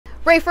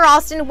Rafer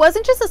Alston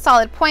wasn't just a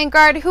solid point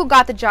guard who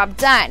got the job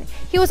done.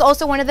 He was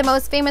also one of the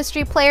most famous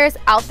street players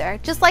out there.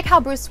 Just like how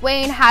Bruce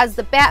Wayne has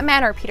the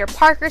Batman or Peter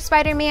Parker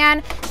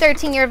Spider-Man,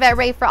 13-year vet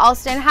Rafer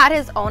Alston had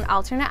his own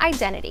alternate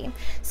identity.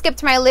 Skip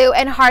to my Lou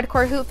and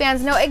hardcore hoop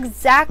fans know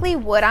exactly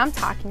what I'm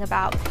talking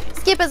about.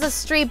 Skip is a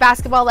street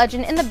basketball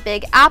legend in the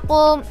Big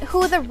Apple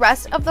who the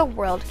rest of the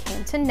world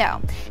came to know.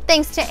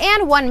 Thanks to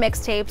And One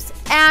mixtapes,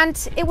 and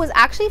it was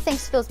actually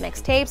thanks to those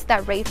mixtapes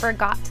that Rafer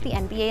got to the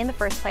NBA in the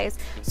first place,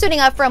 suiting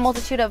up for a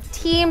multitude of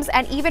teams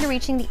and even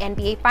reaching the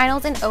NBA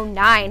Finals in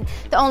 '09,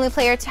 the only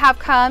player to have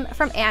come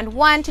from And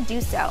One to do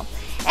so.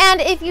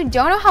 And if you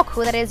don't know how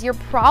cool that is, you're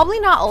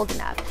probably not old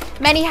enough.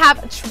 Many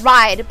have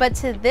tried, but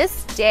to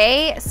this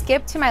day,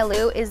 Skip to my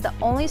Lou is the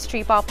only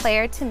streetball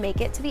player to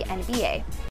make it to the NBA.